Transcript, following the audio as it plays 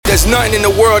There's nothing in the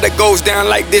world that goes down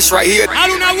like this right here.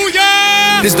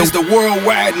 This is the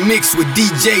worldwide mix with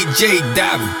DJ J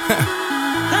Davy.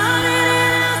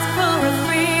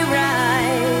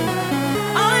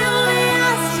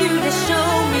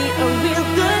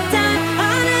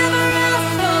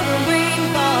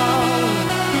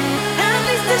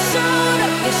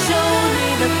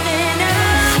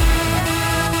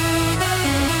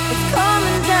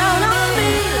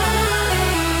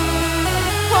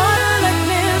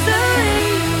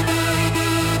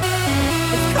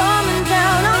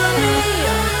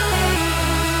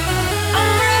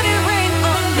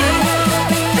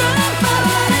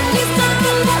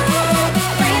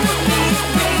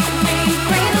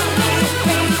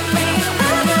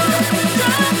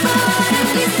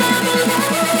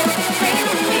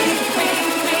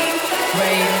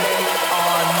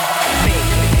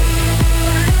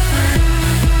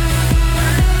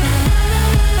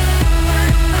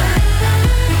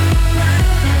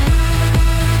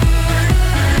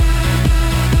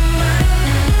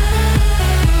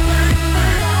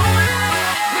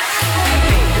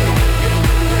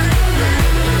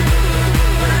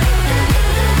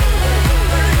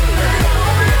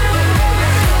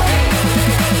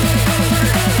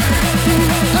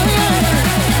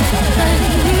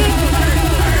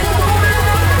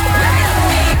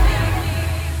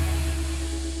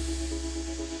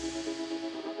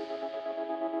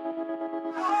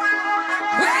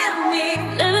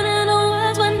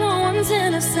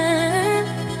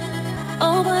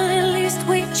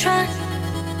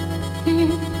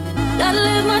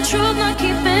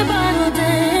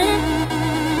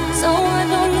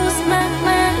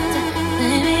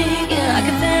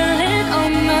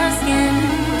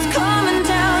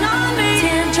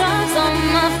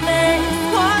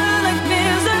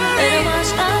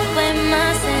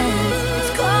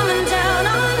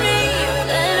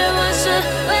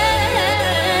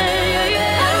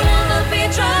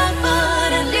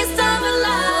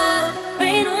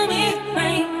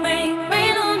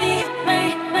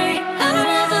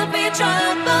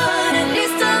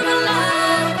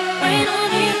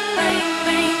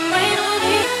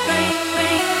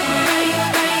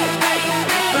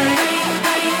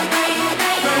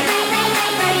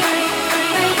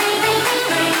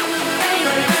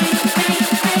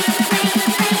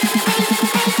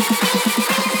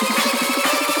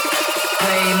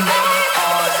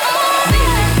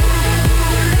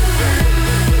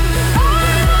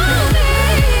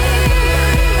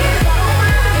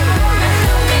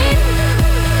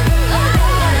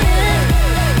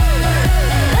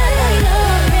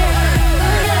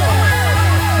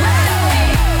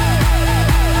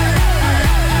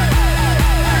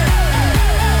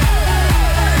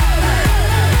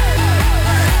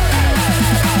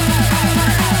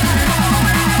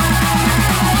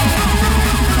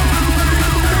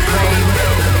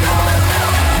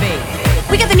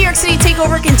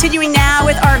 Continuing now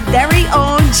with our very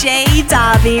own J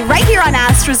Davy right here on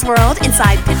Astra's World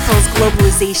inside Pitbull's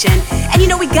Globalization. And you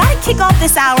know, we gotta kick off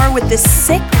this hour with this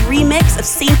sick remix of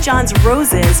St. John's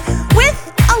Roses with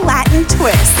a Latin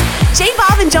twist. J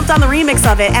Balvin jumped on the remix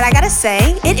of it, and I gotta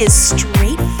say, it is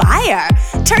straight fire.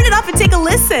 Turn it up and take a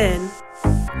listen.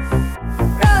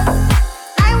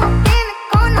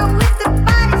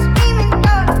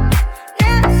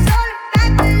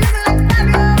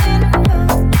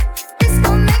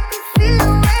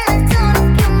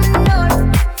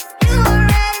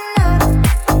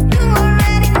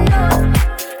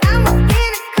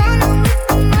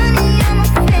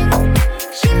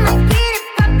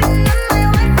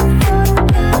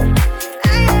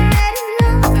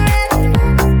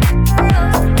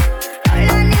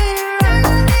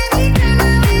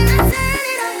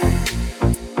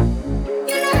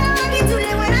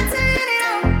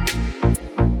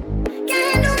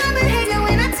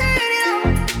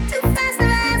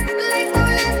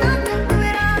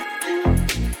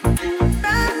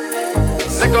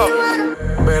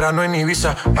 Verano en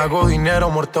Ibiza, hago dinero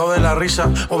muerto de la risa.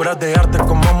 Obras de arte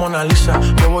como Mona Lisa.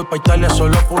 Yo voy pa' Italia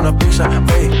solo por una pizza.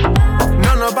 Ey,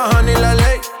 no nos baja ni la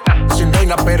ley. Sin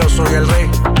reina pero soy el rey.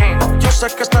 Yo sé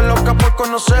que estás loca por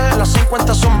conocer las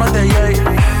 50 sombras de Jay.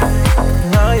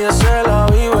 Nadie se la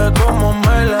vive como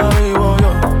me la vivo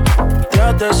yo.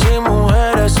 Teatros y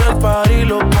mujeres, el party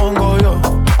lo pongo yo.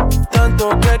 Tanto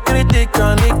que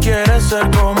critican y quieren ser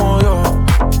como yo.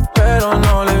 Pero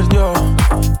no les dio.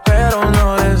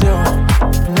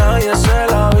 Nadie se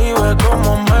la vive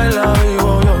como me la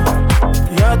vivo yo.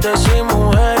 Yates y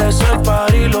mujeres, el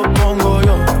party lo pongo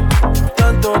yo.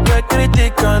 Tanto que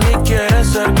critican y quieren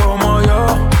ser como yo,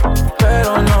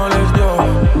 pero no les dio.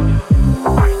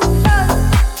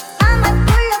 I'ma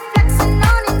pull up flexing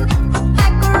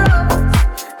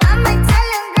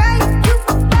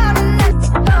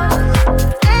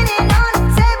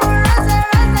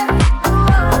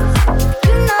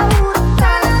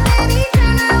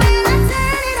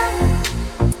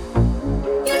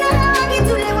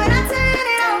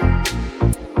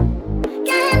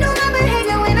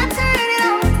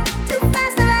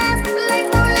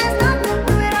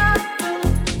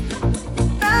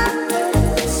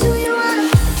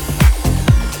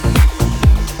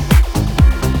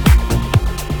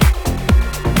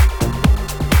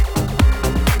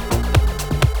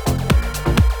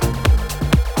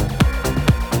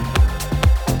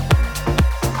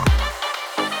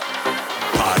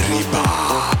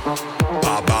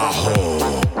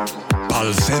abajo,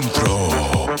 pa'l centro,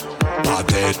 pa'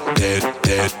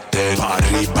 pa'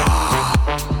 arriba,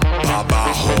 pa'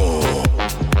 abajo,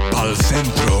 pa'l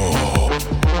centro,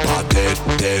 pa' pa'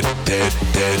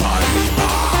 arriba,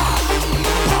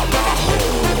 pa' abajo,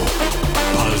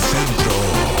 pa'l centro,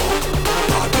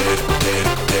 pa' pa'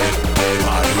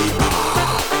 arriba,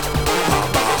 pa'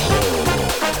 abajo,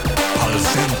 pa'l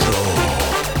centro,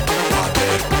 pa'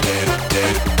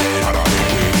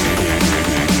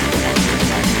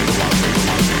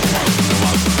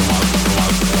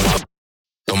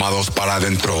 tomados para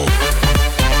adentro.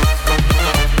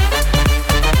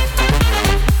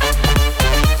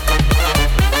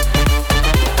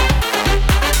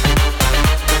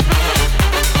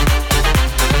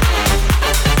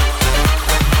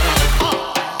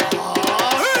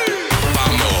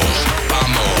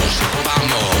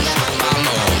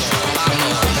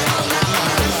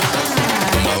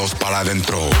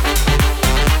 Adentro.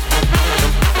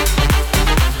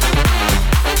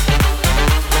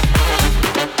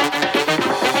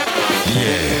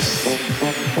 10,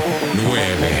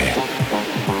 9,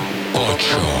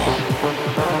 8,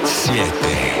 7,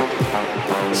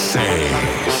 6,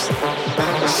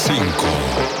 5,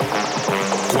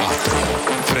 4,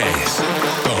 3,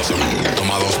 2,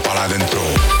 tomados para adentro.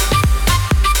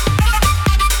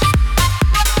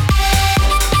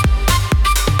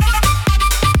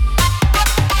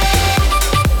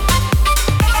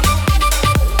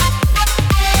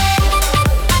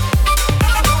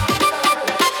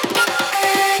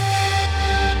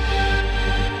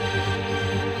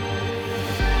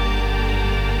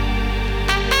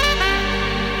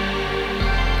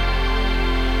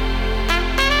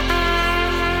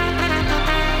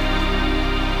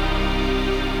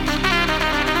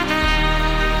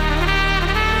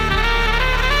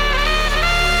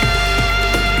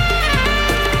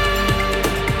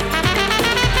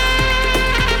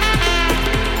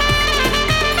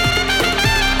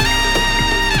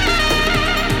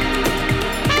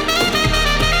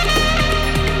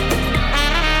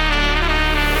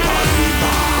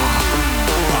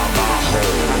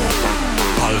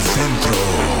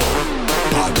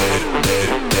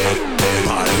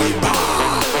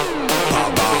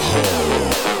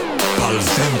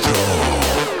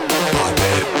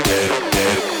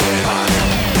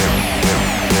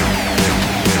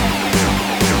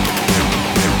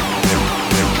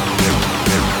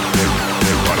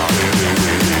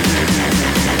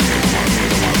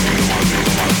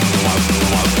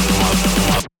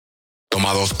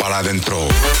 Tomados para adentro.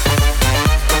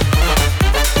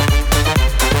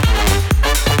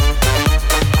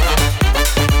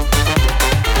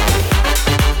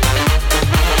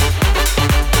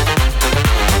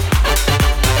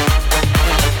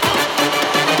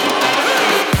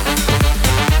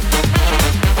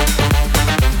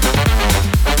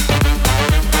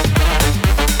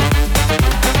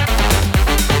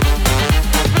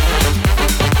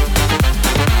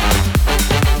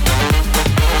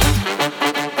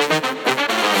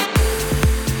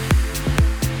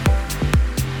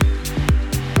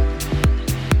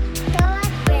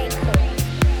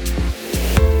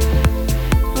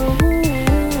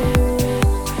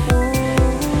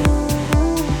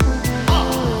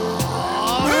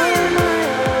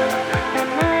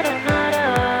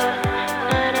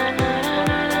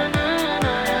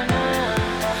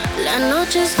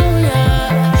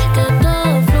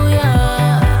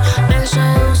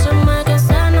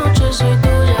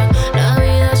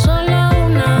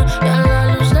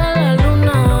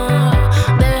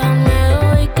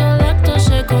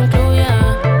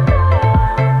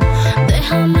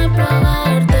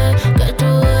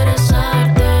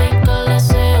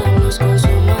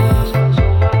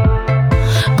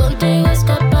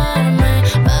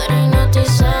 Para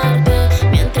hipnotizarte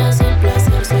mientras el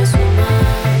placer se suma.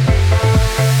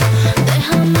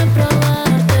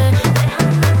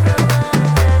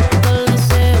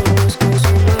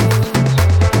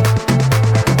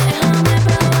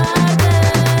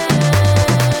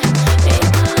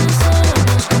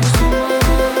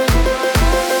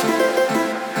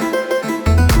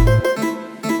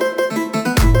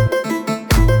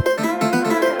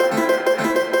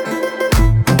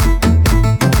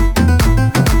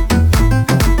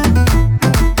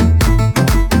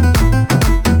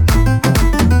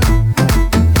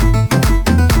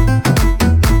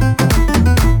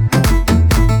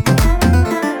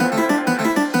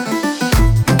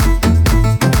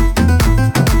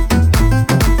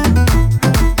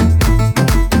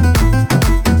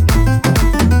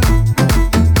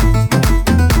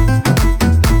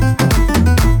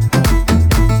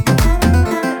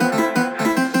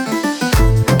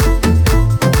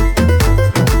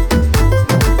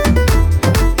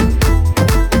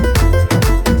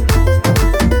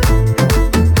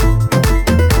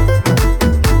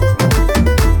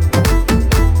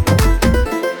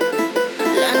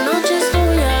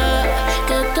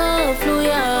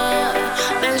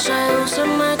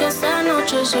 Sedúceme que esta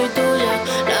noche soy tuya.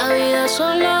 La vida es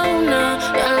solo una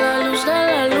y a la luz de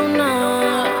la luna.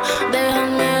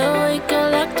 Déjame hoy que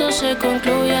el acto se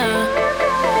concluya.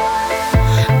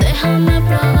 Déjame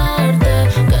probarte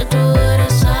que tú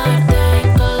eres arte y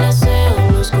que el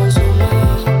deseo nos consuma.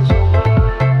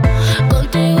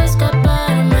 Contigo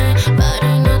escaparme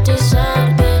para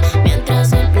hipnotizarte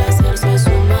mientras el placer se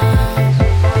suma.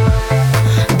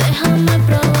 Déjame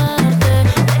probarte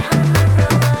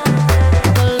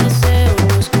que el deseo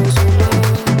nos consuma.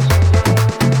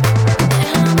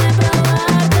 Déjame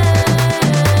probarte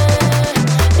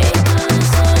y que el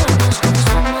deseo nos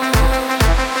consuma.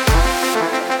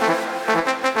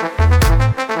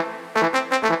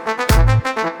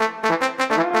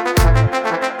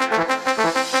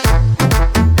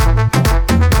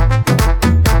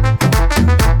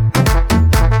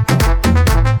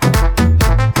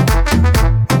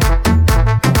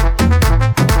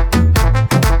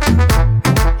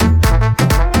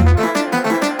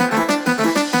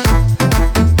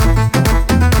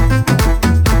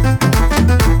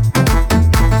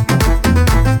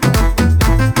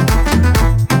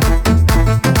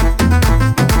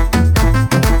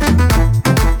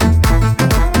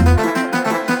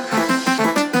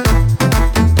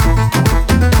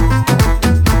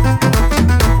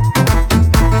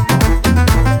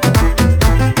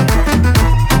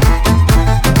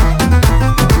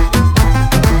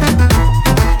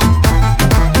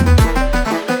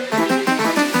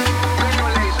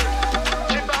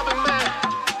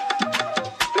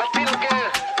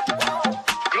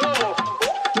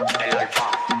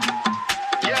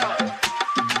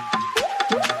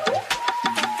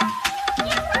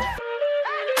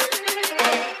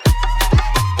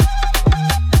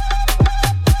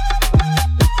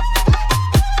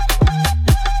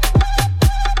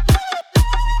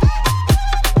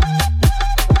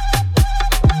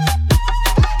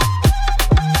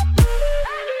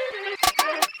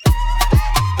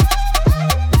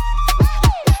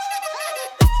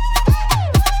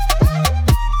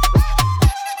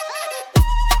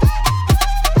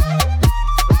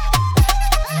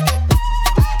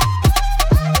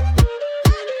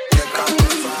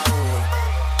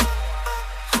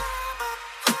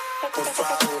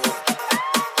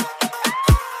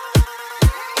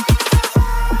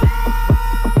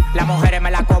 Las mujeres me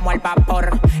la como al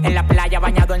vapor. En la playa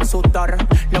bañado en sudor.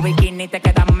 Los bikinis te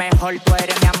quedan mejor. Tú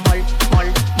eres mi amor, mol,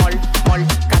 mol, mol.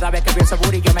 Cada vez que veo ese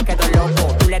booty yo me quedo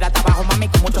loco. Tú le das trabajo, mami,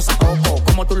 con mucho sacoco.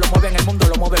 Como tú lo mueves en el mundo,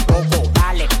 lo mueves poco.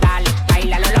 Dale, dale,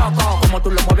 baila lo loco. Como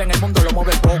tú lo mueves en el mundo, lo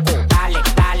mueves poco. Dale,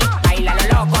 dale, baila lo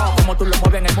loco. Como tú lo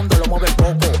mueves en el mundo, lo mueves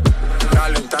poco.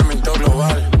 Calentamiento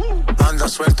global, anda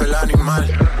suelto el animal.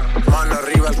 Mano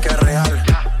arriba el que es real.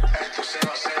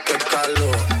 Qué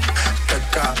calor,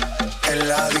 en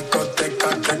la discoteca,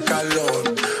 qué calor.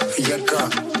 Y acá,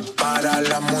 para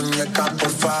la muñeca, por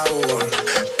favor.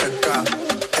 Acá,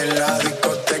 en la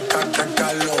discoteca, qué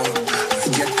calor.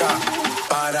 Y acá,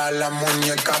 para la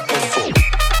muñeca, por favor.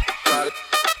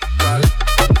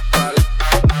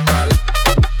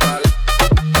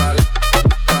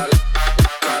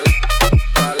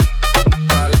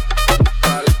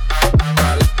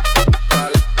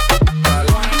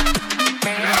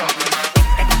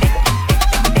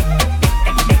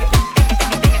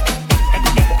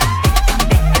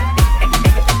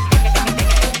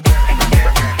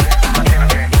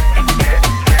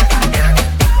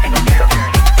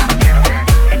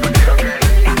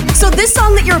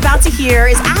 Here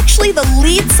is actually the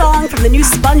lead song from the new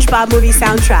SpongeBob movie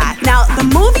soundtrack. Now, the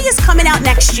movie is coming out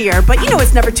next year, but you know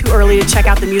it's never too early to check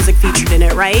out the music featured in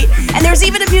it, right? And there's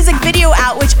even a music video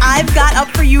out, which I've got up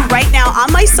for you right now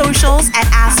on my socials at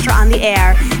Astra on the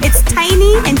Air. It's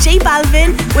Tiny and J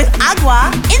Balvin with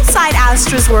Agua inside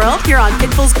Astra's World here on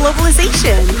Pitbull's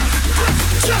Globalization.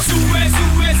 Sube,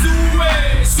 sube,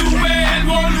 sube, sube el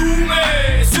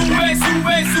volumen. Sube,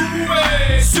 sube,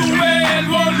 sube, sube el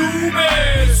volumen.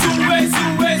 Sube,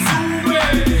 sube, sube,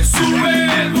 sube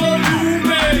el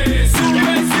volumen.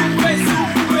 Sube, sube,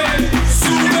 sube,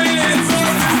 sube el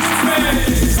volumen.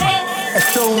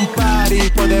 Esto es un party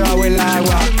por debajo del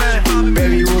agua.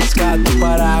 Baby, busca tu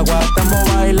paraguas.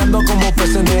 Estamos bailando como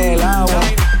peces en el agua.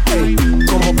 Hey,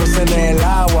 como peces en el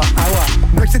agua. Agua.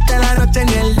 No existe la noche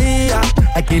ni el día.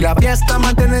 Aquí la fiesta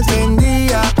mantiene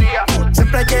encendida.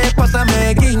 Siempre hay que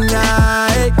pasarme guiña.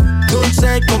 Hey,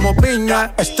 dulce como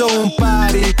piña. Esto es un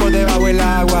party por debajo del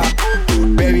agua.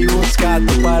 Baby, busca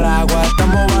tu paraguas.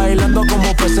 Estamos bailando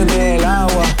como peces en el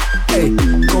agua. Hey,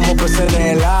 como peces en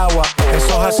el agua.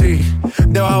 Eso es así,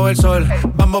 debajo del sol.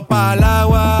 Vamos para el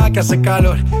agua, que hace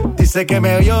calor. Dice que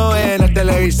me vio en el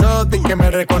televisor y que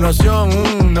me reconoció.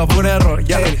 No fue un error,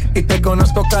 ya. Y te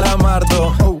conozco,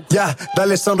 Calamardo. Ya,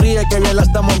 dale sonríe que bien la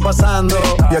estamos pasando.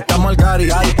 Ya estamos al Gary,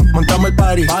 montamos el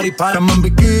party. Estamos en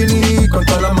bikini con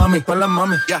todas las mami,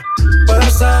 ya. Puedo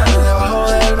estar debajo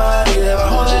del mar y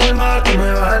debajo del mar tú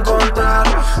me vas a encontrar.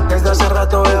 Desde hace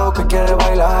rato veo que quieres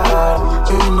bailar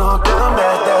y no cambies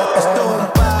de esto es un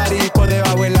party por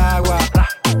debajo del agua.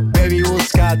 Baby,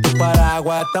 busca tu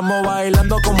paraguas. Estamos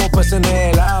bailando como peces en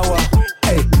el agua.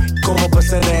 Ey, como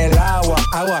peces en el agua.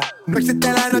 No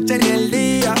existe la noche ni el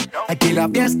día. Aquí la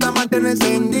fiesta mantiene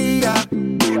encendida.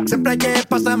 Siempre hay que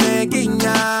pasarme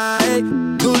guiña. Ey,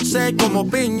 dulce como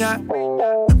piña.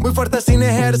 Muy fuerte sin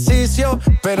ejercicio,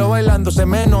 pero bailando se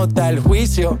me nota el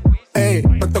juicio. Ey,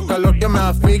 tanto calor que me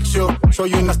asfixio.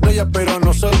 Soy una estrella, pero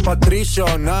no soy Patricio,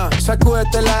 nah.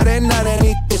 Sacúdete la arena,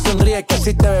 arenita, y sonríe que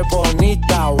así te ves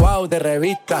bonita. Wow, de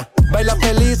revista. Baila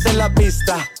feliz en la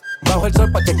pista. Bajo el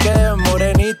sol pa' que quede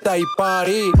morenita y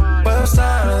party. Puedo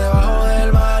estar debajo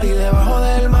del mar y debajo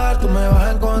del mar tú me vas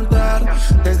a encontrar.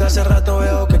 Desde hace rato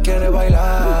veo que quieres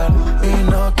bailar y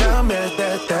no cambies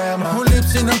de tema. Who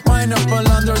lives in a pineapple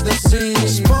under the sea?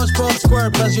 SpongeBob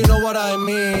SquarePants, you know what I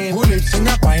mean. Who lives in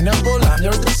a pineapple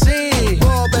under the sea?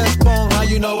 Bob Esponja,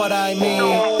 you know what I mean.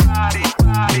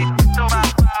 Toma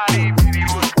party, baby,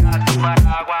 busca tu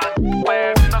paraguas.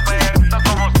 Bebiendo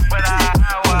como si fuera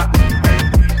agua.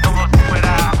 Como si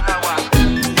fuera agua.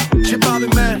 Chip Bobby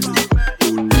Man,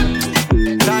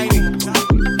 Tiny,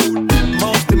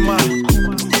 Mosty Man.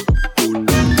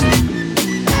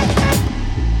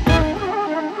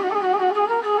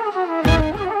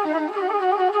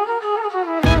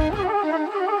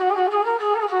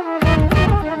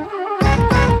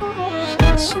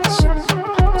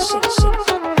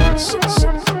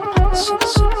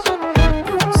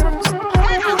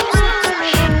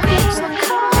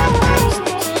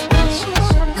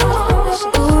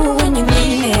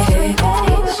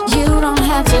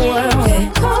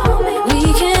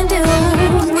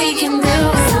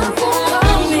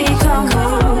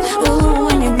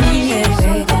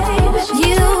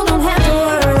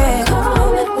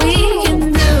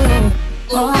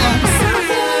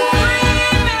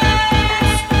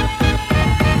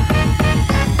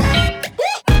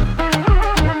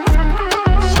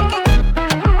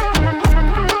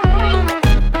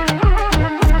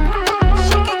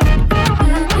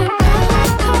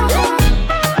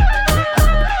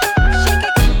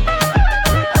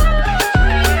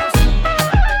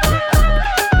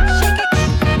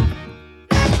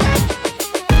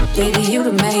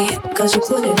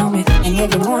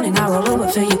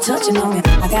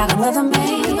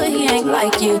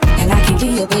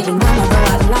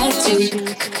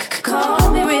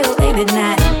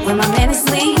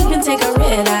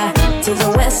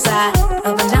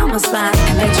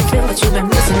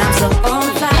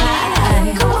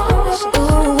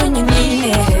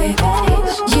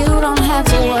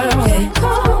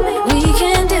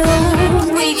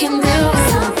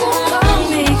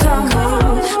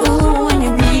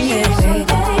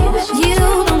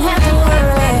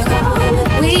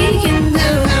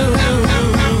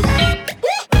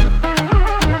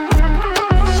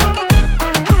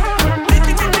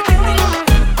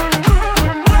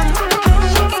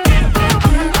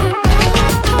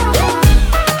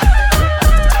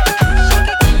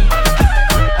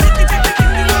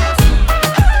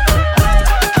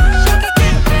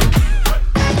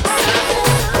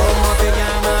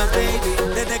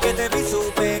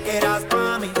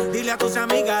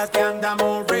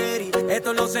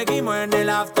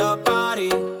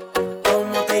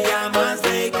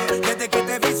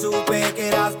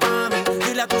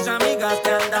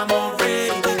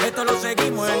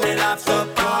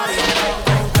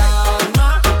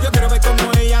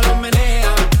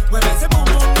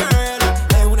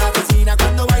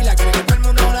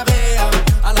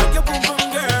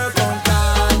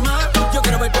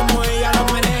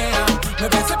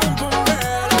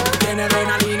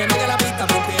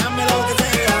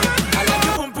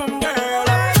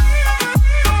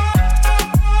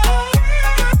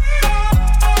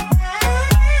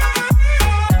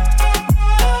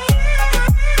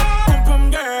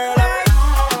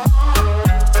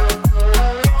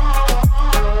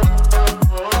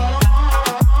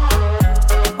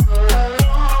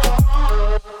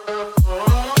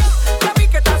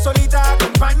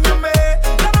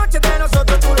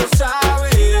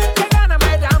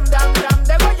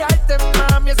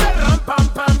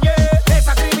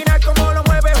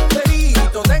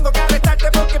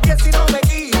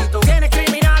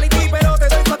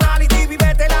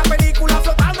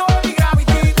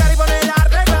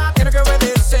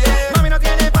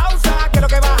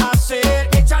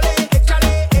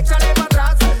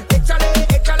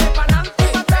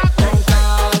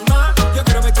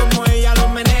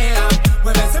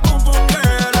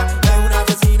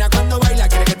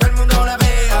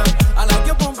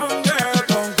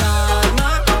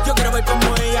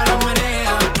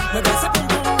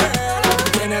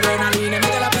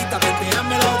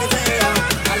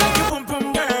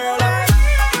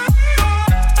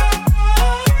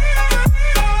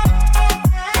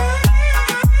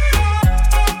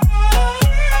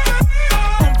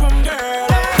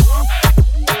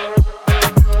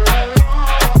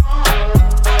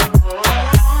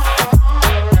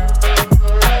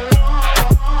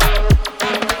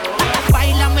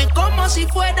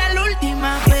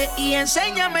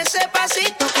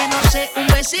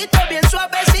 bien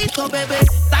suavecito, bebé.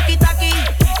 Taqui, taqui,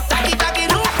 taqui, taqui,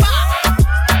 rumba.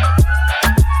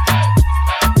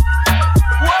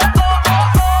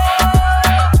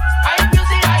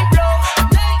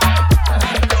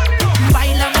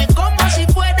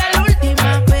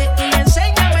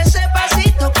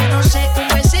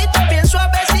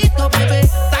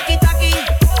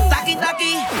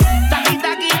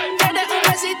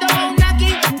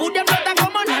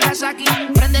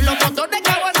 Prende los motores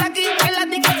Kawasaki. En la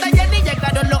discoteca Jenny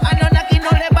llegaron los Anunnaki. No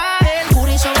le baje. El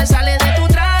booty sobresale de tu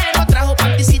traje. No trajo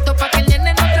panticito pa' que el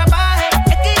nene no trabaje.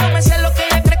 Es que yo me sé lo que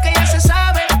ella cree que ya se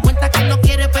sabe. Cuenta que no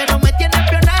quiere pero me tiene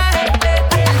espionaje.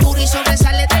 El booty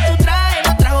sobresale de tu traje.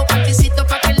 No trajo panticito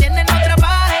pa' que el nene no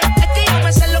trabaje. Es que yo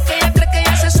me sé lo que ella cree que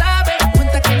ya se sabe.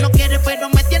 Cuenta que no quiere pero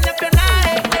me tiene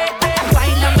espionaje.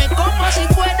 Báilame como si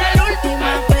fuera la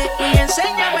última vez. Y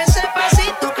enséñame ese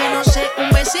pasito que no sé. Un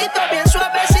besito bien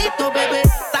suavecito, bebé.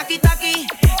 Taqui, taqui,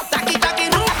 taqui, taqui,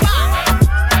 rumba.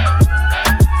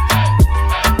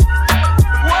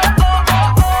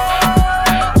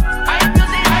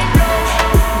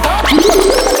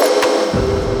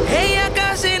 Ella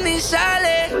casi ni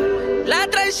sale. La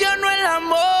traición no el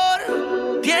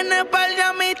amor. Tiene par de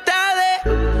amistades,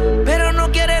 pero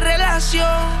no quiere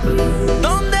relación.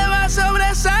 ¿Dónde va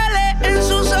sobresale? En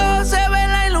sus ojos se ve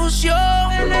la ilusión.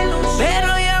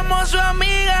 Pero llamó a su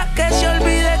amiga que se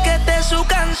olvide que esta es su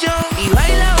canción. Y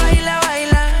baila, baila,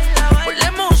 baila.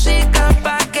 Ponle música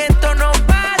pa' que esto no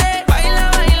pare. Baila,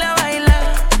 baila, baila.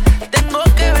 Tengo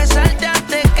que besarte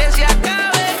antes que se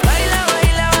acabe. Baila,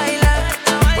 baila, baila.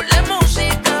 Ponle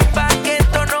música pa' que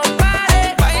esto no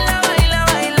pare. Baila, baila,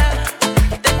 baila.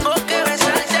 Tengo que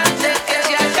besarte antes que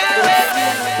se acabe.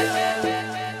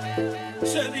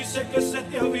 Se dice que se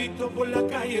te ha visto por la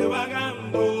calle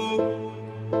vagando,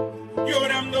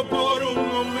 llorando por un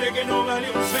hombre que no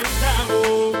vale un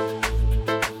centavo.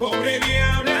 Pobre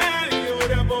diabla,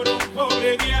 llora por un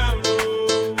pobre diablo.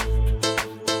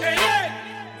 ¡Ey, ey!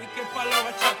 ¿Y qué palo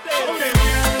bachaste? Pobre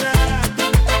diabla.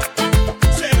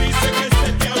 Se dice que se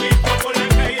te ha visto por la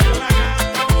calle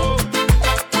vagando,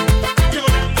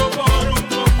 llorando por un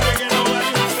hombre que no vale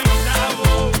un centavo.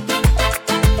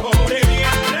 Pobre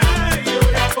diabla,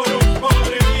 llora por un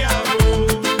pobre diablo.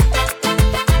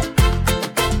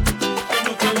 Que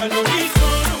no te valorizo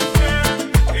nunca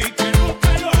y que nunca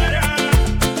lo hará.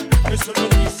 Eso lo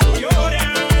quiso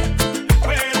llorar,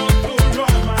 pero tú lo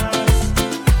amas.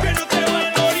 Que no te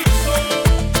valorizo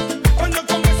cuando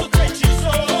con eso te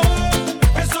hechizo.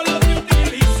 Que solo te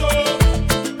utilizo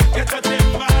y hasta te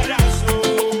embarazo.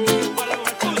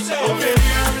 Pobre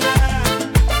diabla.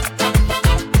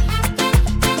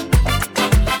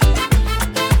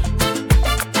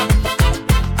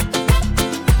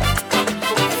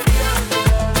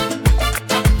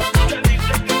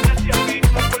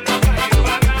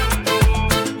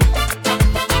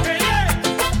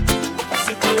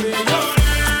 Se puede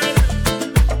llorar,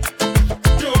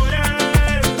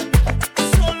 llorar,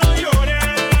 solo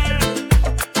llorar,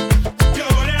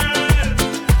 llorar,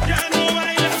 ya no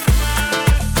bailas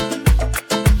más,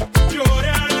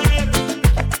 llorar,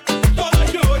 todo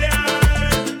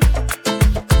llorar,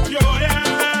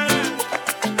 llorar,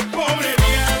 pobre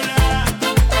diabla.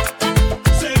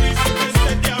 Se dice que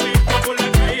se te ha visto por la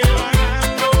calle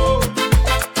vagando,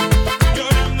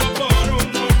 llorando por un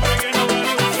hombre que no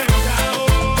vale un centavo.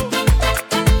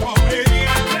 Pobre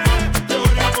diabla,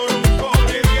 llora por un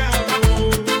pobre diablo.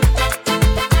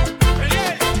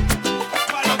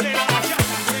 Palo de la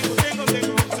bachata. Tengo.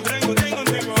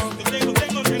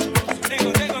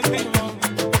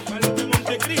 Palo de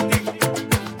Montecristi.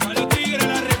 Palo tigre de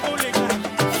la República.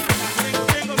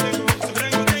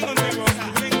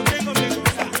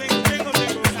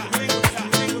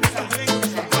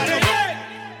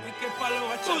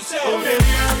 Pobre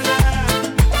diabla.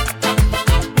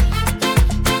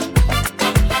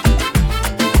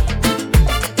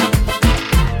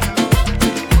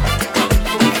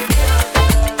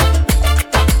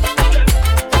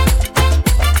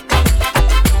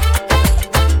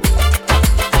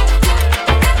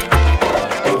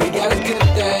 We got a good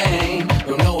thing.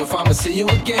 Don't know if I'ma see you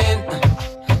again,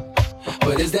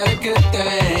 but is that a good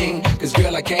thing? 'Cause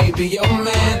girl, I can't be your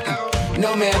man.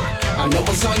 No man, I know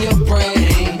what's on your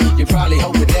brain. You probably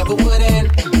hope it never would end.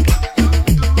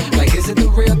 Like, is it the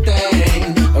real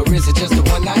thing, or is it just a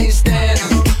one night stand?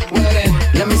 Well then,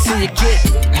 let me see you get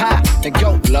high and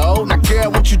go low. Now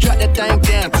girl, won't you drop that thing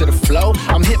down to the floor?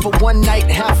 I'm here for one night,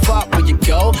 how far will you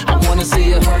go? I wanna see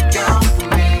you work out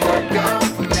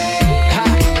for me,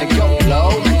 high and go low.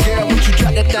 Now girl, won't you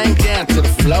drop that thing down to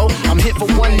the floor? I'm here for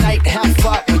one night, how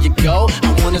far will you go? I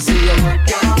wanna see you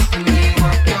work out for me,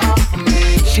 work out for me.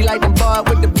 She like the boy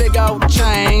with the big old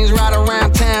chains. Ride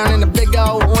around town in the big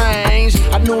old range.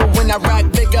 I knew it when I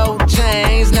rock big old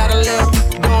chains. Now the little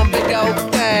doing big old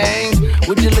things.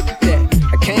 Would you look at that?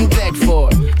 I came back for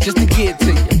it, just to get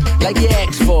to you, like you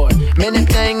asked for it. Man, that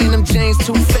thing in them jeans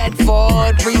too fat for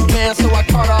it. Rebound, so I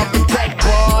caught off the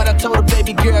backboard. I told her,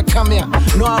 baby girl, come here.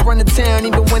 Know I run the town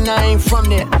even when I ain't from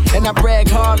there. And I brag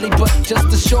hardly, but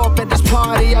just to show up at this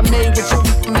party I made with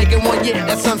you, making one, yeah,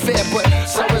 that's unfair. But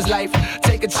so is life,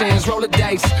 take a chance, roll the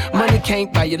dice. Money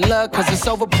can't buy your love, cause it's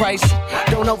overpriced.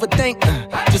 Don't overthink,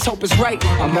 just hope it's right.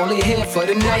 I'm only here for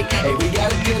the night. Hey, we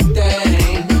got a good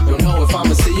thing. Don't know if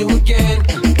I'ma see you again,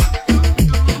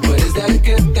 but is that a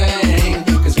good thing?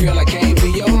 Cause girl, I can't be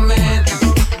your man.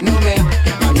 No man,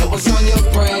 I know what's on your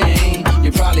brain.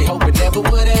 You probably hope it never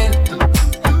would end.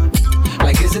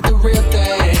 Like, is it the real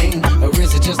thing? Or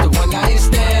is it just a one night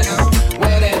stand?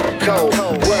 Well then, cold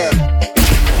word.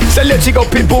 Salut Chico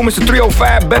Pitbull, Mr.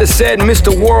 305, better said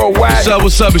Mr. Worldwide.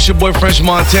 What's up? It's your boy French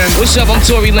Montana. What's up? I'm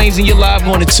Tory Lanez and you're live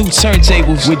on the 2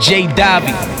 Turntables with Jay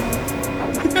Dobby.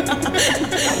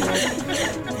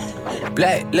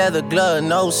 Black leather glove,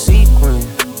 no sequin.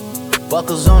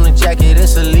 Buckles on the jacket,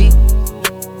 it's elite.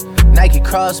 Nike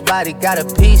crossbody, got a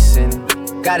piece in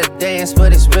it. Gotta dance,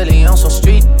 but it's really on some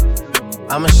street.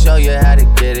 I'ma show you how to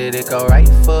get it. It go right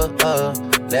foot up,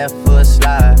 left foot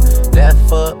slide. Left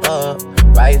foot up,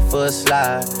 right foot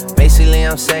slide. Basically,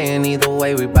 I'm saying either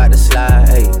way, we bout to slide.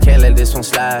 Hey, can't let this one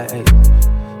slide. Hey.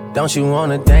 Don't you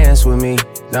wanna dance with me?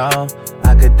 No,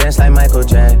 I could dance like Michael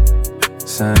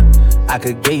Jackson. I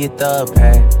could get you the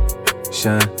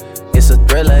passion. It's a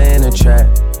thriller in a trap.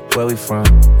 Where we from?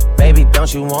 Baby,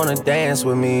 don't you wanna dance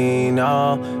with me?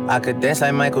 No, I could dance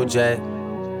like Michael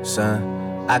Jackson.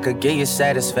 I could get you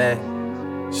satisfaction.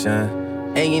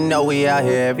 And you know we out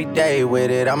here every day with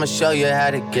it. I'ma show you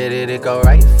how to get it. It go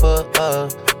right foot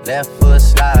up, left foot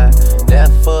slide.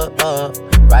 Left foot up,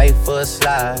 right foot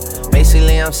slide.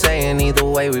 Basically, I'm saying either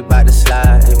way, we bout to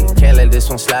slide. Hey, can't let this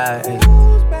one slide. Hey.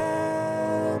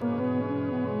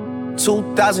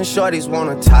 2,000 shorties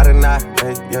wanna tie the knot.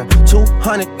 Hey, yeah.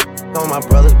 200 on my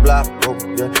brother's block. Oh,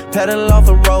 yeah. Pedal off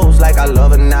the roads like I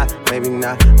love it, not, maybe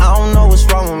not. I don't know what's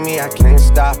wrong with me, I can't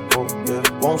stop. Oh, yeah.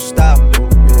 Won't stop. Oh,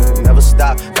 yeah. Never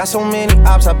stop. Got so many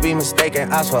ops, I be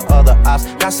mistaken ops for other ops.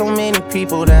 Got so many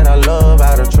people that I love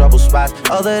out of trouble spots.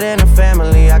 Other than the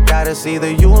family, I got it's either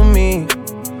you or me.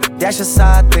 That's just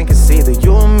how I think it's either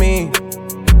you or me.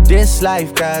 This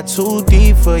life got too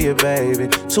deep for you, baby.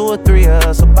 2 or 3 of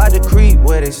us about to creep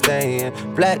where they stayin'.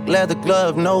 Black leather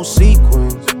glove, no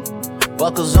sequins.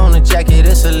 Buckles on the jacket,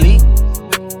 it's elite.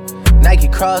 Nike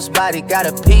crossbody, got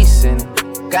a piece in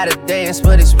it. Gotta dance,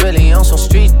 but it's really on some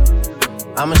street.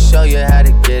 I'ma show you how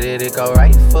to get it. It go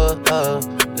right foot up,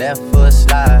 left foot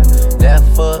slide. Left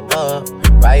foot up,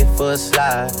 right foot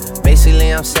slide.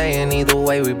 Basically, I'm saying either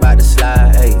way, we bout to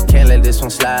slide. Hey, can't let this one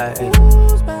slide. Hey.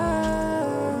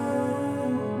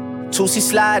 2C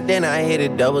slide, then I hit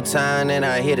it double time, then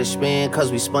I hit a spin, cause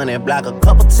we spun that block a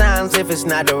couple times. If it's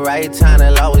not the right time,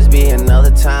 there'll always be another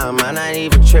time. I'm not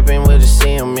even tripping, we'll just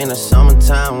see him in the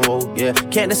summertime, whoa, yeah.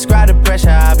 Can't describe the pressure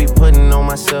I be putting on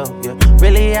myself, yeah.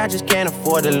 Really, I just can't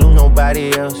afford to lose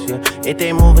nobody else, yeah. If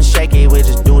they moving shaky, we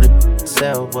just do the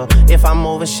themselves, well. If I'm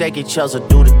moving shaky, Chelsea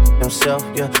do the himself,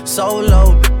 yeah.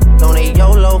 Solo, don't they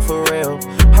YOLO for real.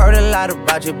 Heard a lot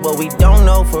about you, but we don't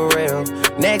know for real.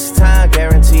 Next time,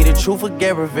 guarantee the truth will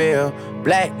get revealed.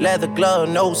 Black leather glove,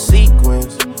 no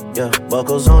sequins. Yeah,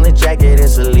 buckles on the jacket,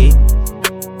 it's elite.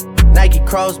 Nike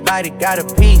crossbody, got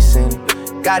a piece in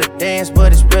it. Gotta dance,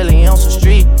 but it's really on some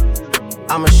street.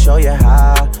 I'ma show you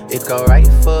how. It go right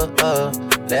foot up,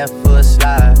 left foot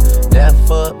slide. Left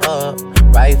foot up,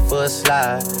 right foot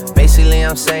slide. Basically,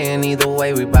 I'm saying either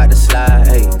way, we bout to slide.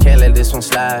 Hey, can't let this one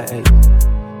slide. Hey.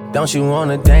 Don't you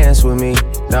wanna dance with me?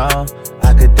 No,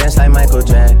 I could dance like Michael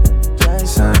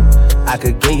Jackson. I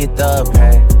could get you the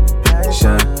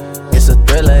passion. It's a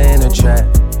thriller in a trap.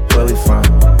 Where we from?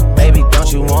 Baby,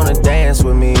 don't you wanna dance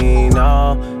with me?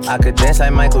 No, I could dance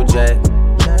like Michael Jackson.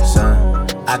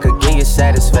 I could get you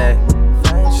satisfaction.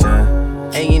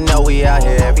 And you know we out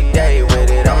here every day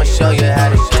with it. I'ma show you how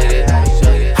to get it.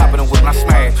 Hoppin' in with my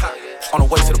smash. On the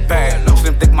way to the bag.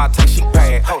 Slim thick, my taste, she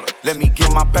bad. Hold up, let me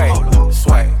get my bag.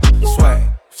 Swag, swag,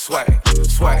 swag,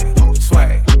 swag,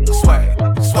 swag, swag,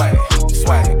 swag,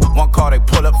 swag. One car, they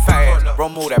pull up fast. Bro,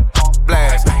 move that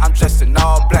blast. I'm dressed in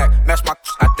all black. Match my,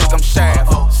 I think I'm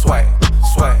Shaft. Swag,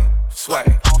 swag, swag,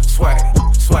 swag,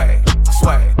 swag,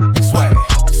 swag, swag,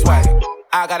 swag.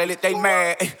 I got at lit, they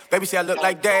mad. Ay, baby say I look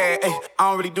like dad. Ay, I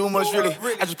don't really do much, really.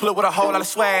 I just pull up with a whole lot of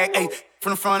swag. Ay,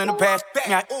 from the front and the back,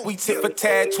 we tit for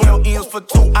tat. 12 M's for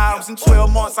 2 hours and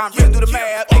 12 months. I'm here to do the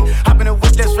math. Ay, hop in the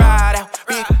whip, let's ride out.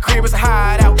 Big crib is a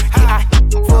hideout. Yeah, I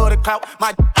for the clout.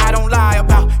 My I don't lie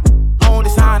about. On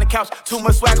this on the couch, too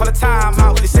much swag all the time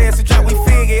out. They say it's a trap, we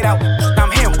figure it out.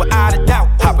 I'm him without a doubt.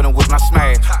 Hop in the whip, and I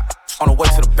smash. On the way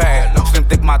to the bag. Slim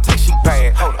think my taste, she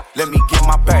bad. Hold up, let me get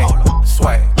my bag.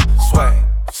 Swag, swag,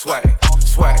 swag,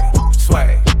 swag, swag,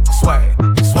 swag,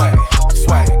 swag,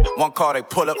 swag. One car, they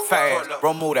pull up fast.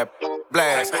 Bro, move that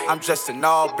blast. I'm dressed in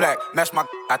all black. Match my,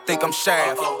 I think I'm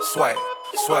Shaft. Swag,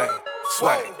 swag,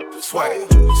 swag, swag,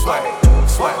 swag,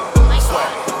 swag,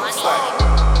 swag, swag.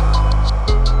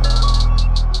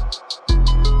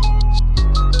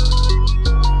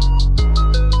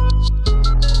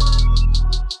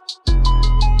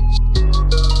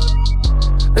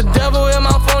 The devil in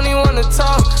my phone, he wanna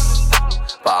talk,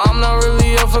 but I'm not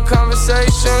really up for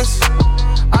conversations.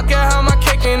 I can have my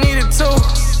cake and eat it too.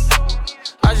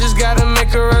 I just gotta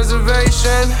make a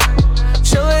reservation.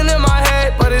 Chillin' in my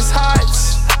head, but it's hot.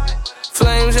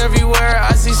 Flames everywhere,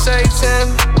 I see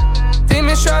Satan.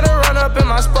 Demons try to run up in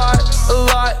my spot a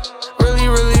lot. Really,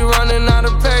 really running out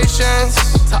of patience.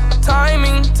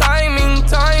 Timing, timing,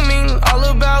 timing. All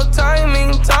about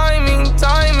timing, timing,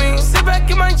 timing. Sit back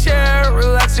in my chair,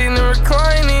 relaxing and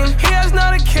reclining. He has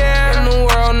not a care in the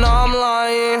world, no I'm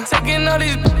lying. Taking all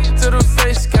these to the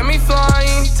face, got me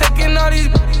flying. Taking all these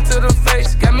to the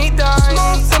face, got me dying.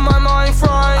 Smoke to my mind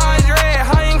frying. Eyes red,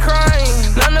 high and crying.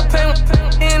 None to pay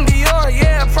in Dior,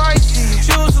 yeah, pricey.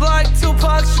 Shoes like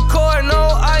Tupac Shakur,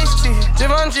 no iced tea.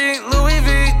 Givenchy, Louis V,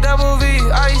 double V,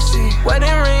 icy.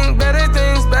 Wedding ring, better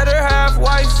things, better half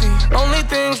wifey. Only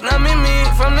things not me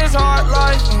from this hard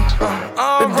life.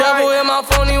 The devil in my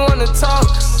phone, he wanna talk,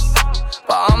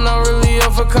 but I'm not really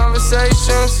up for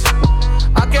conversations.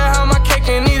 I can have my cake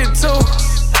and eat it too.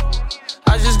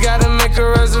 I just gotta make a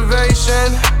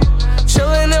reservation.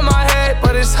 Chillin' in my head,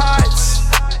 but it's hot.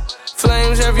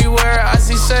 Flames everywhere, I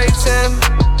see Satan.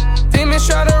 Demons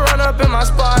try to run up in my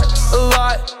spot a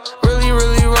lot. Really,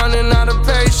 really running out of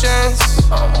patience.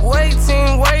 I'm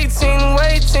waiting, waiting,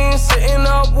 waiting. Sitting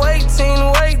up,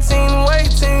 waiting, waiting,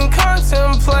 waiting.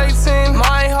 Contemplating,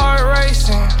 my heart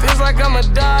racing. Feels like I'ma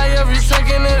die every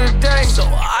second of the day. So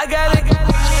I gotta get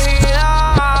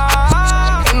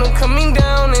out. Ain't no coming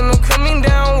down, ain't no coming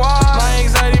down. Why? My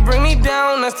anxiety bring me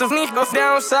down. That's the sneak goes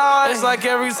downside. It's like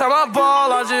every time I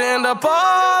ball, I just end up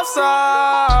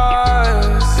offside.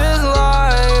 This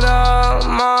light of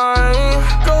mine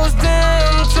goes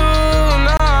dim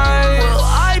tonight. Will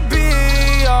I be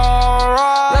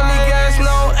alright? Let me guess,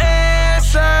 no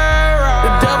answer right.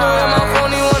 The devil in my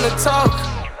phone, he wanna talk,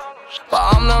 but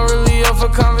I'm not really up for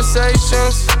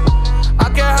conversations. I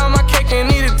can have my cake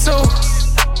and eat it too.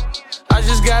 I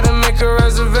just gotta make a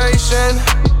reservation.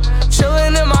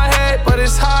 Chillin' in my head, but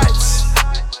it's hot.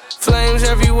 Flames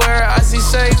everywhere, I see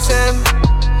Satan.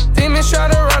 Demons try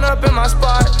to run up in my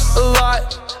spot a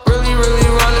lot. Really, really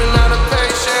running out of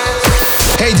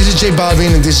patience. Hey, this is J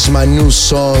Balvin, and this is my new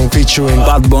song featuring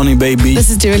Bad Bunny, baby. This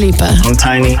is Dua Lipa. I'm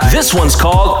Tiny. This one's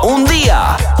called Un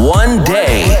Día, One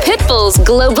Day. Pitbull's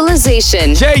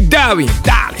Globalization. J Davi,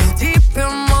 dale. Deep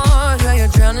in water, you're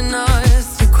drowning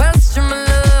us. You question my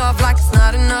love like it's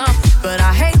not enough, but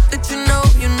I hate that you know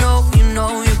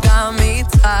you got me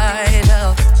tied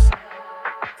up.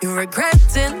 You regret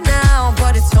it now,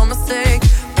 but it's your mistake.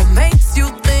 What makes you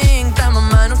think that my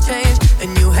mind will change?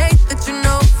 And you hate that you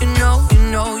know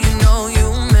you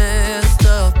messed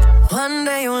up. One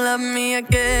day you'll love me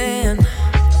again.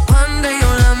 One day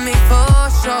you'll love me for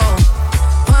sure.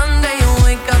 One day you'll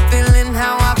wake up feeling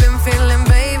how I've been feeling,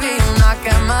 baby. You'll knock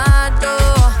at my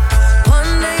door.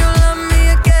 One day you'll love me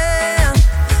again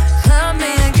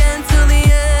till the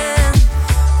end.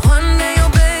 One day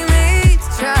you'll beg me to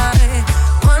try.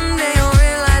 One day you'll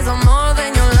realize I'm more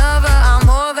than your lover. I'm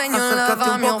more than your lover.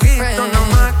 I'm your friend.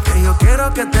 Nomás que yo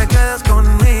quiero que te quedes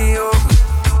conmigo.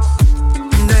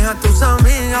 Deja tus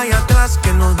amigas ahí atrás,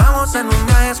 que nos vamos en un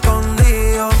viaje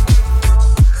escondido.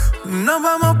 Nos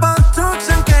vamos pa' Turks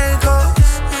and Caicos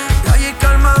y allí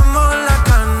calmamos las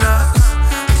canas.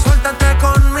 Suéltate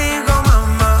conmigo,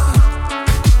 mamá,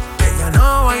 que ya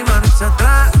no hay marcha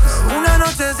atrás. Una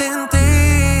noche sin ti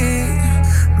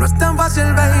no es tan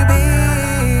fácil, baby,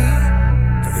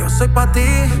 que yo soy pa' ti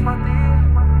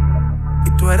y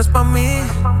tú eres pa' mí.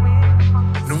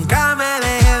 Nunca me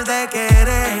dejes de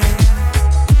querer.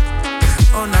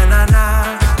 Oh, na, na,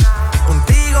 na.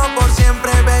 Contigo por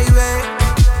siempre, baby.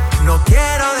 No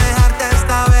quiero dejarte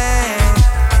esta vez.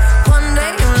 One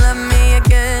day you'll love me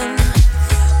again.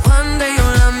 One day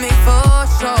you'll love me for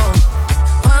sure.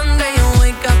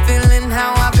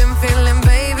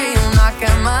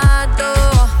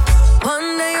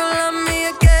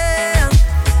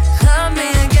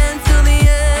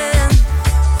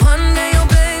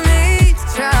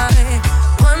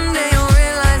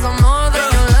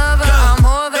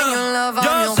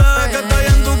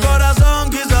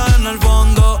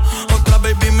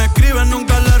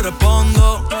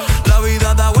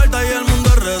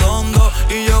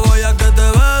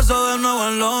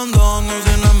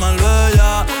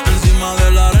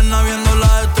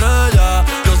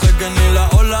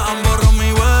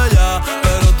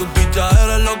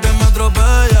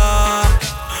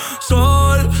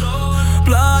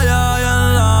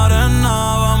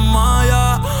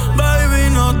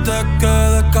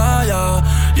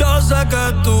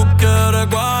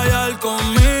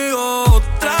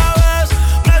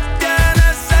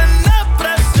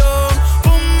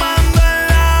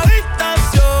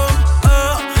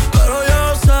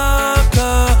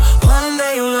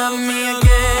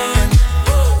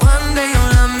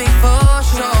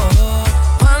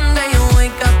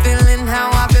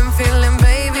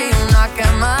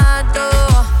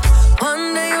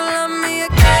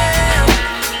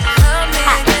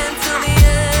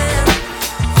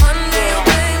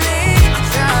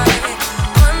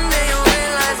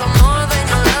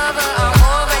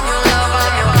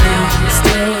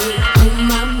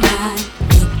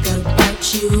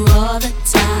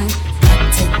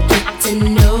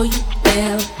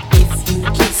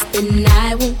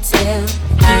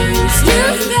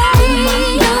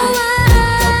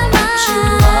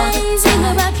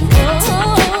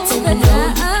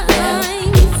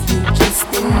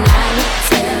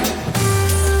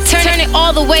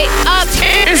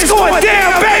 going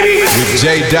down, baby. With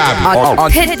J Dobby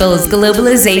on Pitbull's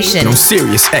Globalization. On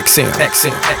Sirius XM.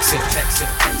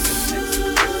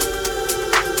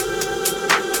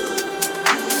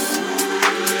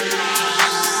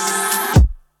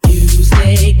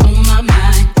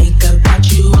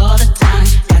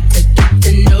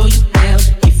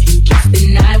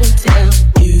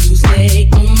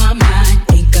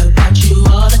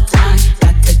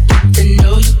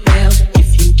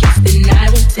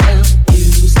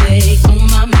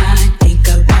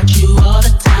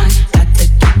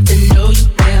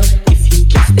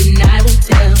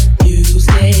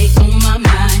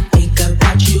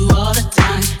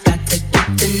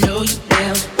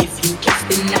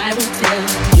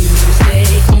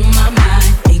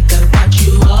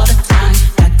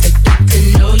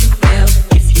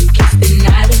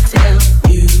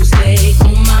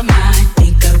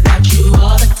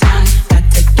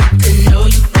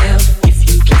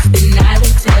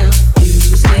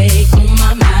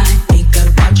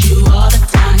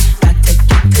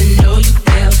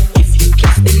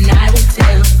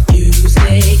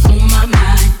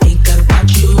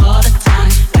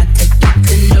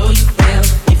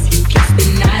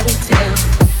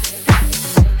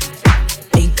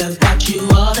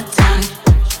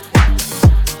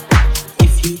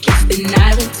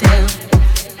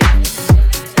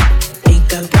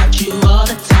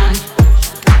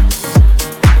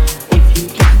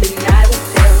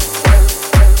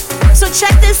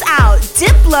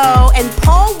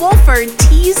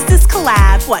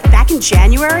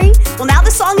 January? Well, now the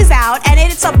song is out and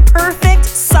it's a perfect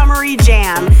summery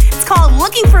jam. It's called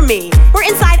Looking For Me. We're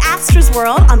inside Astra's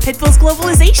World on Pitbull's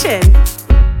Globalization.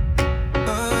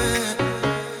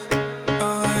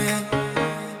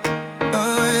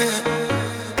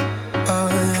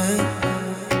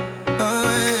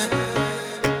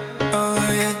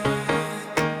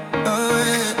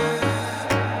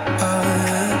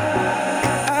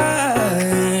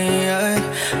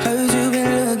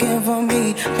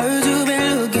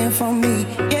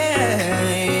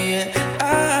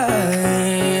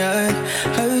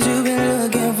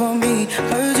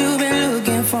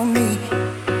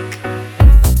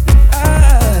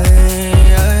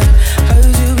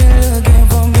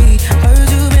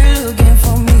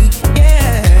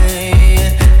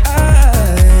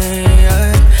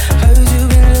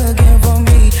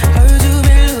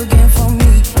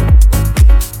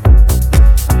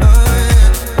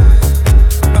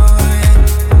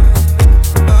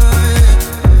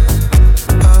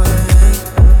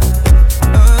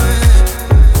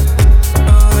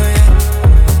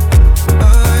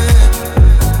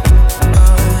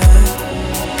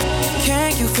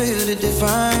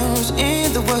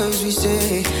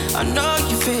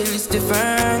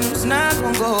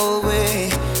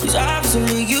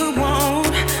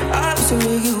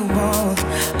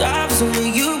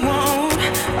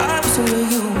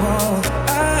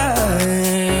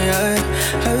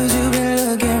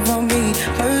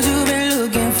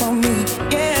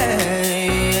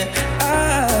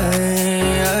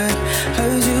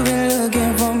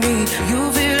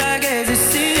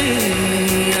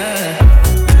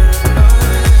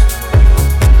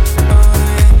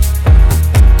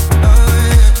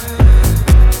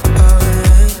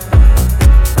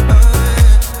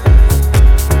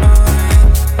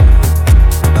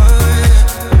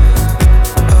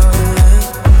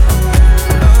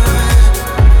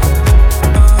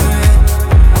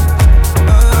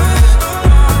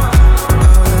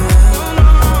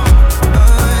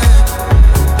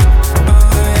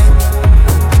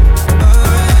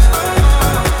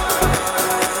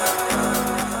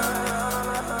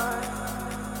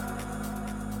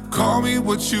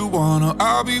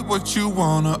 What you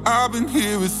wanna, I've been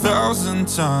here 1,000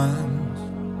 times.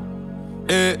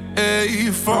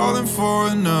 You're falling for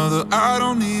another, I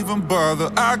don't even bother.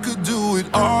 I could do it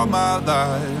all my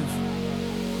life.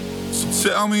 So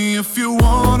tell me if you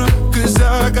wanna, cause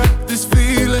I got this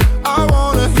feeling. I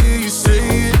wanna hear you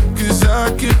say it, cause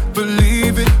I can't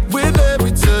believe it. With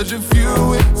every touch of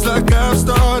you, it's like I've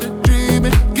started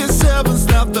dreaming. Guess heaven's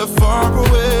not that far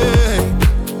away.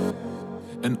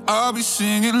 And I'll be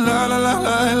singing la la la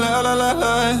la la la la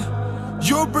la.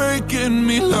 You're breaking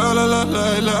me la la la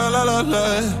la la la la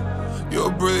la.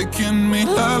 You're breaking me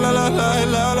la la la la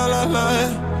la la la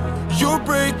la. You're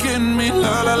breaking me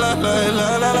la la la la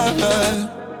la la la la.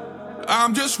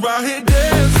 I'm just right here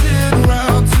dancing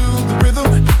around to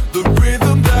the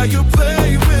rhythm that you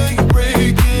play when you're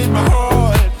breaking my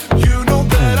heart. You know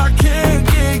that I can't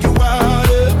get you out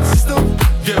of the system.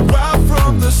 Yeah, right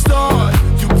from the start.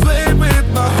 Play with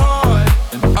my heart,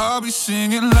 and I'll be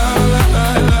singing la la la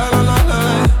la la la la.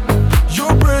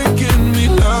 You're breaking me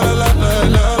la la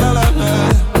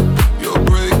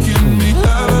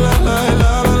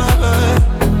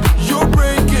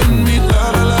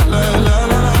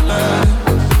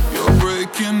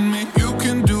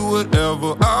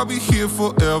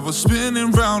was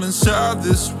spinning round inside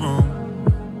this room.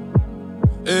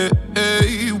 Hey,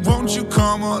 hey, won't you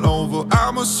come on over?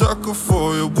 I'm a sucker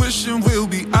for you, wishing we'll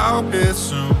be out here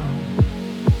soon.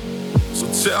 So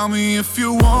tell me if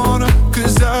you wanna,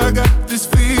 cause I got this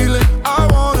feeling. I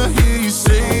wanna hear you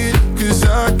say it, cause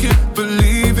I can't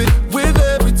believe it. With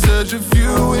every touch of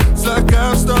you, it's like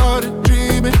I've started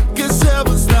dreaming. Guess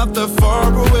heaven's not that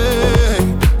far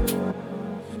away.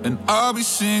 And I'll be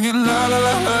singing la la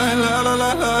la la la la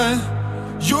la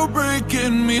la. You're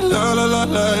breaking me la la la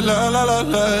la la la la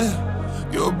la.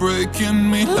 You're breaking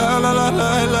me la la la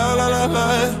la la la la la.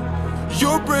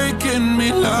 You're breaking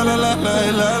me la la la la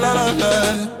la la la la.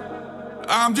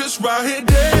 I'm just right here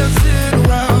dancing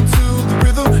around to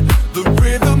the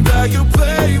rhythm that you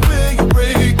play when you're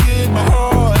breaking my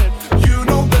heart. You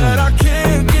know that I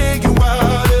can't get you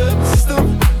out of the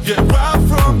system. Yeah, right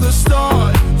from the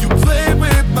start, you play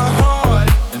with my heart,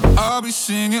 and I'll be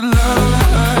singing la la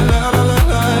la la la la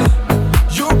la.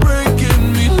 You're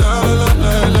breaking me la la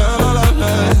la la la la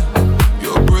la.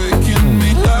 You're breaking me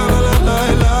la la la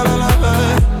la la la la.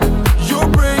 You're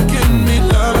breaking me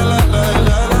la la la la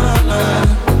la la la.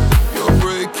 You're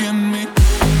breaking me.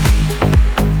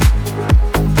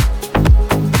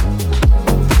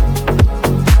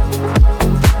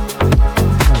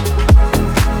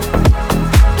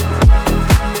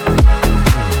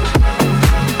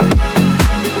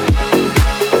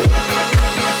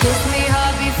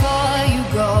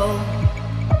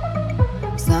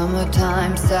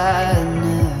 Summertime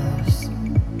sadness.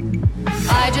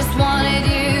 I just wanted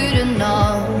you to know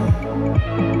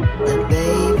that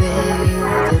baby,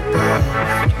 you're the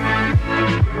best.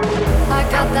 I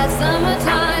got that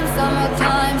summertime sadness.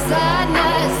 Summertime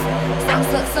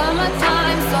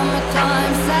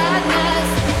sadness.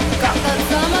 Got that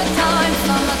summertime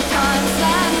sadness.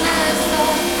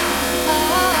 Oh,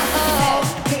 oh, oh.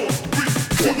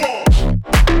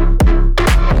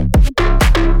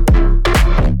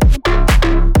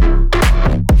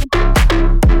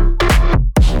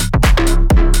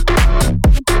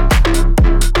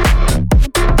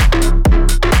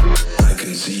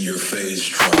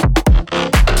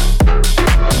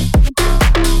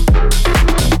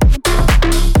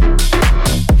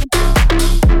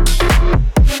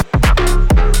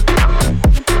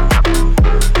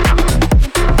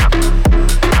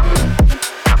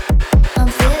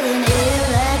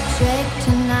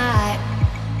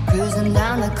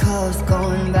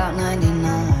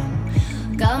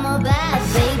 Come on.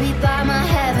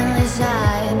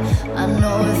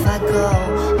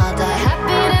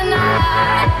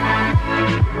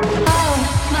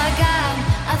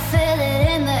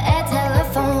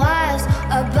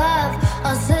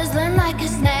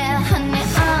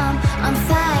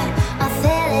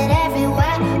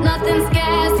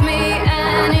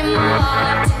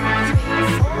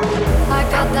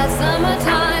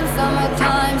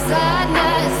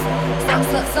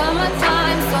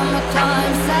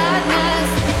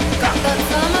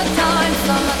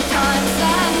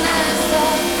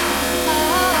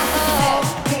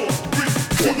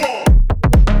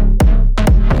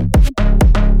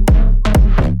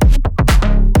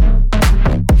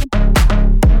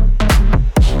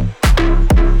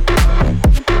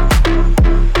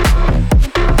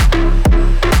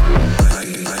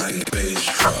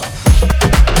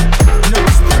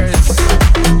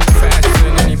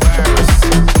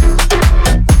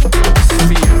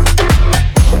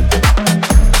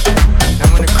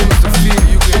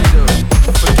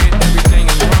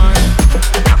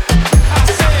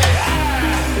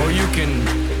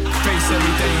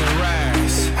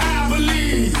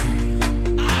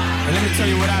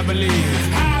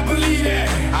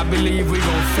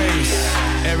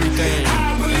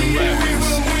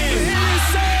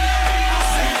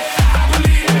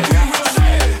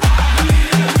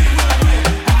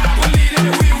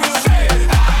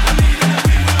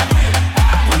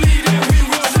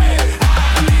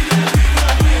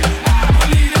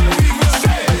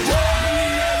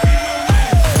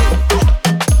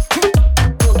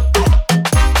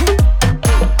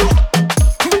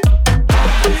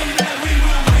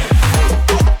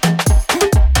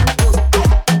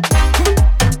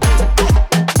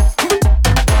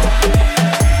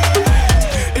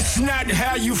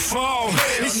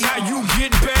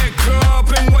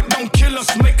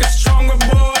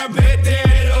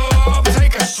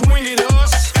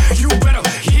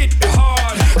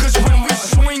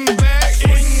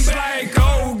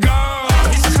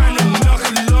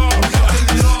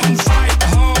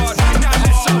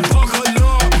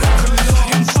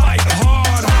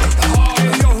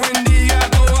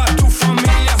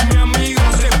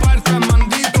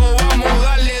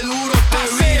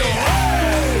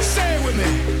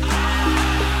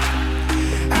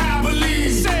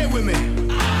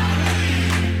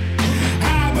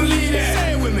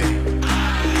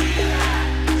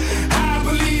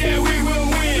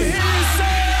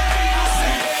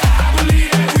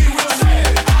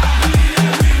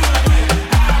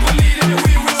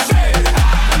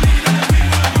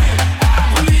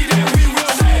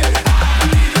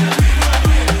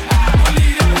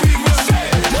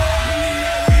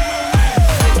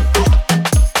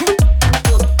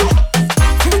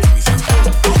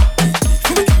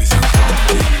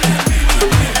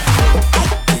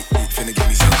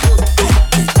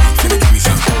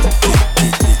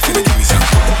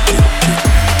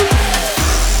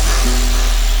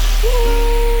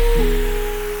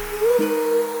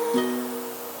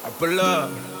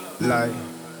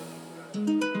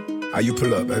 you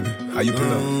pull up, baby? How you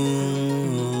pull up?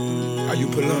 How you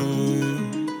pull up?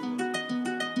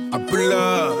 I pull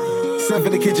up. Step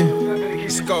in the kitchen.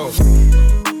 Let's go.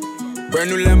 Brand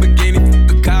new Lamborghini,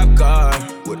 a cop car.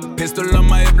 With a pistol on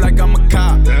my hip like I'm a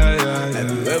cop.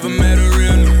 Have you ever met a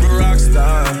real nigga rock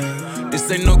star? This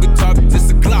ain't no guitar, but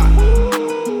this a Glock.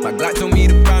 My Glock told me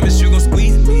to promise you gon'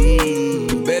 squeeze me.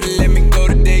 You better let me go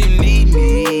the day you need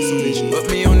me. So bitch, put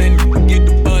me on that nigga, get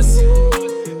the bus.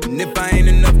 And if I ain't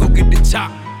enough, go get the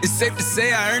chop. It's safe to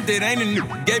say I earned it, ain't a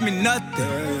nigga, gave me nothing.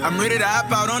 I'm ready to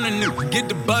hop out on a nigga, get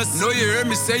the bus. Know you heard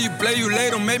me say you play, you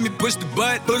late, don't make me push the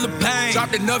butt. Full of pain,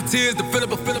 dropped enough tears to fill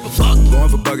up a fuck. Going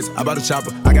for buckets, I bought a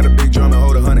chopper. I got a big drum and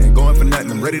hold 100. Ain't going for nothing,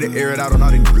 I'm ready to air it out on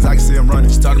all these niggas. I can see I'm running.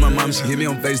 She talked to my mom, she hit me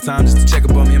on FaceTime just to check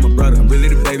up on me and my brother. I'm really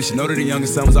the baby, she know that the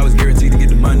youngest son was always guaranteed to get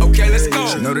the money. Okay, let's go.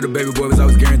 She know that the baby boy was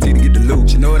always guaranteed to get the loot.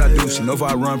 She know what I do, she know if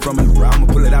I run from it, I'ma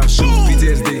pull it out, shoot.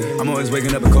 PTSD, I'm always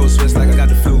waking up in cold sweats like I got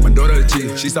the flu. My daughter a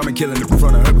G, she saw me killing it in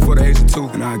front of her before the age of 2.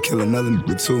 And I'd kill another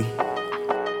nigga too.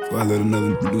 Before I let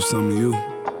another nigga do something to you.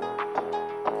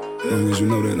 As long as you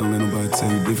know that, don't let nobody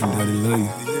tell you different, daddy love you.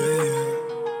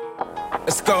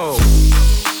 Let's go.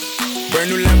 Brand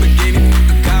new Lamborghini,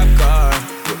 a cop car.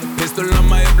 With a pistol on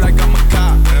my hip like I'm a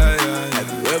cop. Have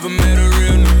you ever met a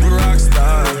real nigga rock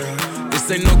star? This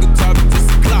ain't no guitar, but this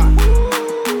a Glock.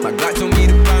 My Glock told me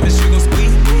to promise you gon'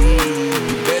 squeeze me.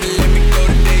 You better let me go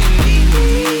the day you need me.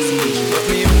 So put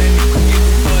me on that nigga, get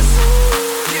the bus.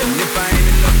 And if I ain't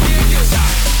enough, I'll get your shot.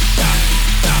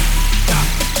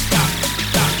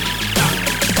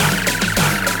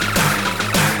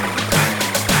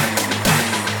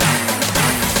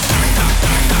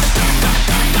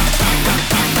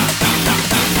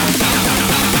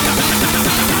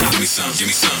 Give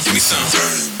me some, give me some.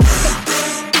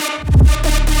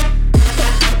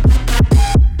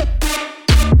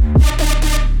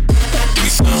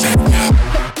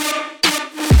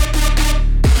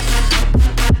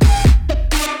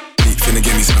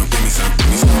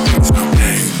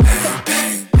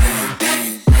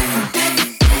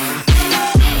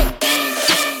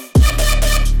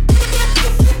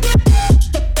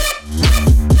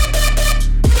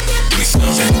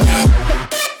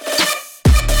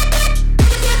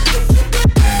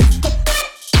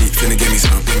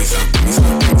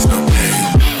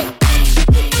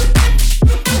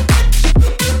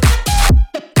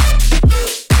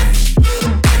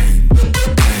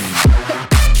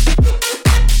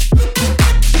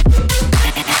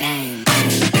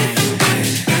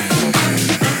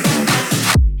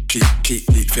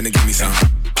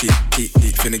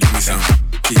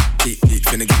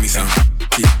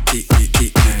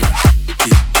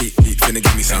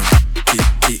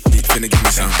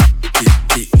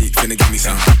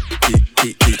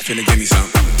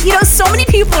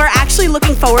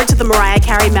 Forward to the Mariah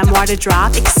Carey memoir to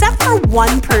drop, except for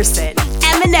one person,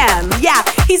 Eminem. Yeah,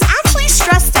 he's actually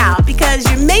stressed out because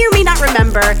you may or may not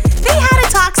remember they had a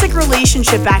toxic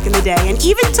relationship back in the day and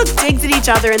even took digs at each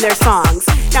other in their songs.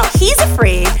 Now, he's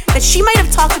afraid that she might have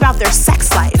talked about their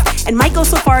sex life and might go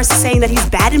so far as to saying that he's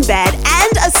bad in bed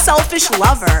and a selfish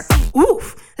lover.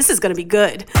 Oof. This is gonna be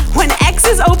good. When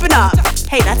exes open up.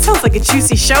 Hey, that sounds like a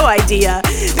juicy show idea.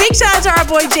 Big shout out to our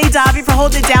boy Jay Dobby for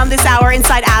holding it down this hour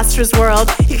inside Astra's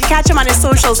World. You can catch him on his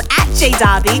socials at Jay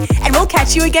Dobby, and we'll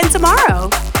catch you again tomorrow.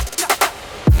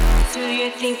 Do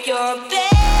you think you're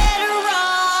better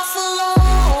off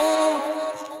alone?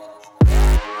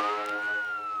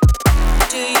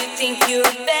 Do you think you're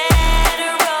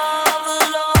better off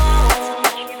alone?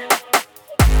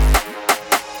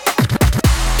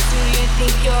 Do you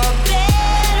think you're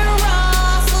better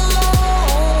off alone?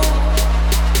 Do you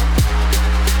think you're better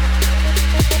off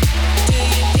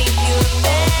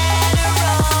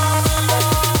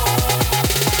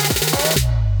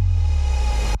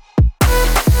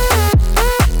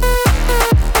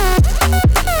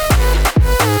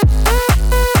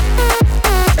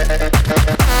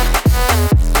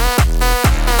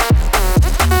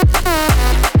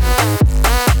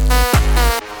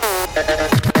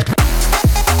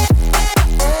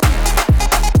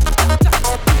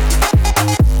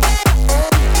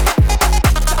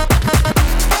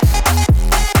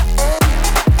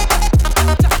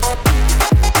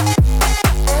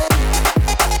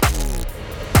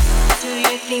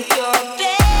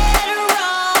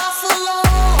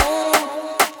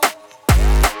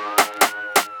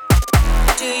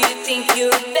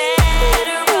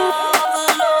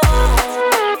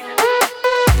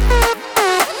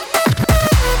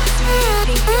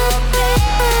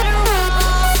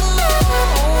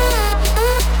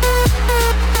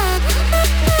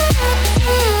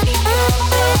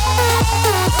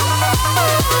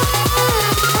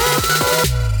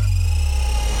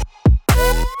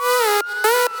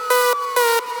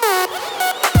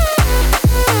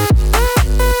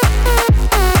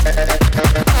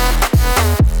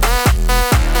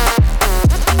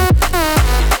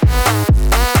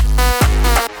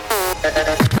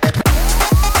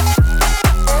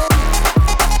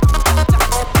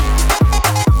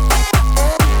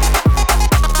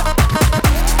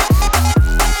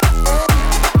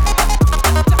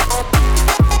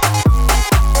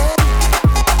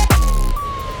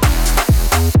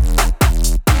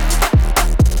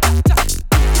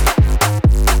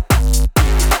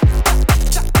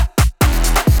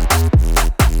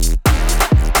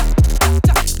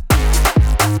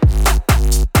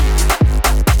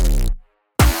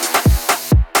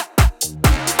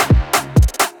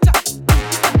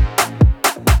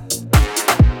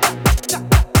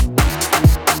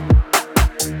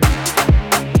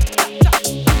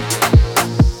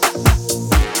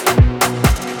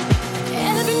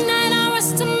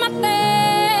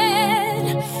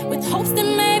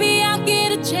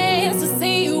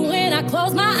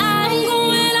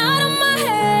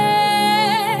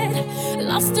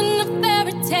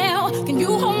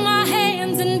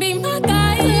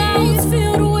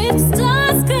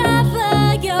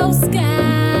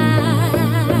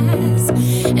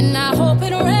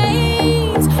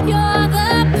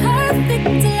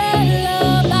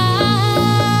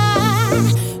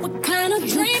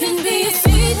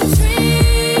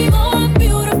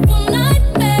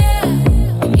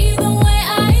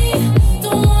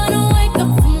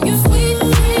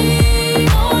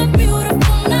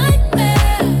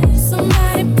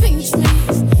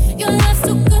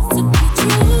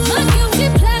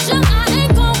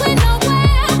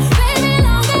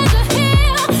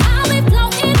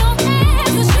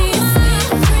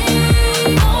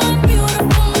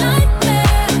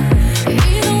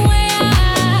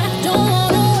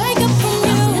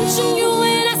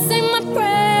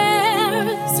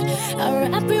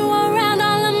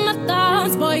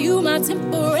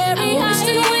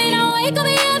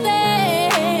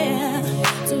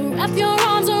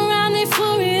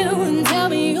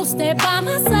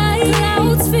side,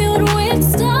 clouds filled with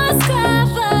stars.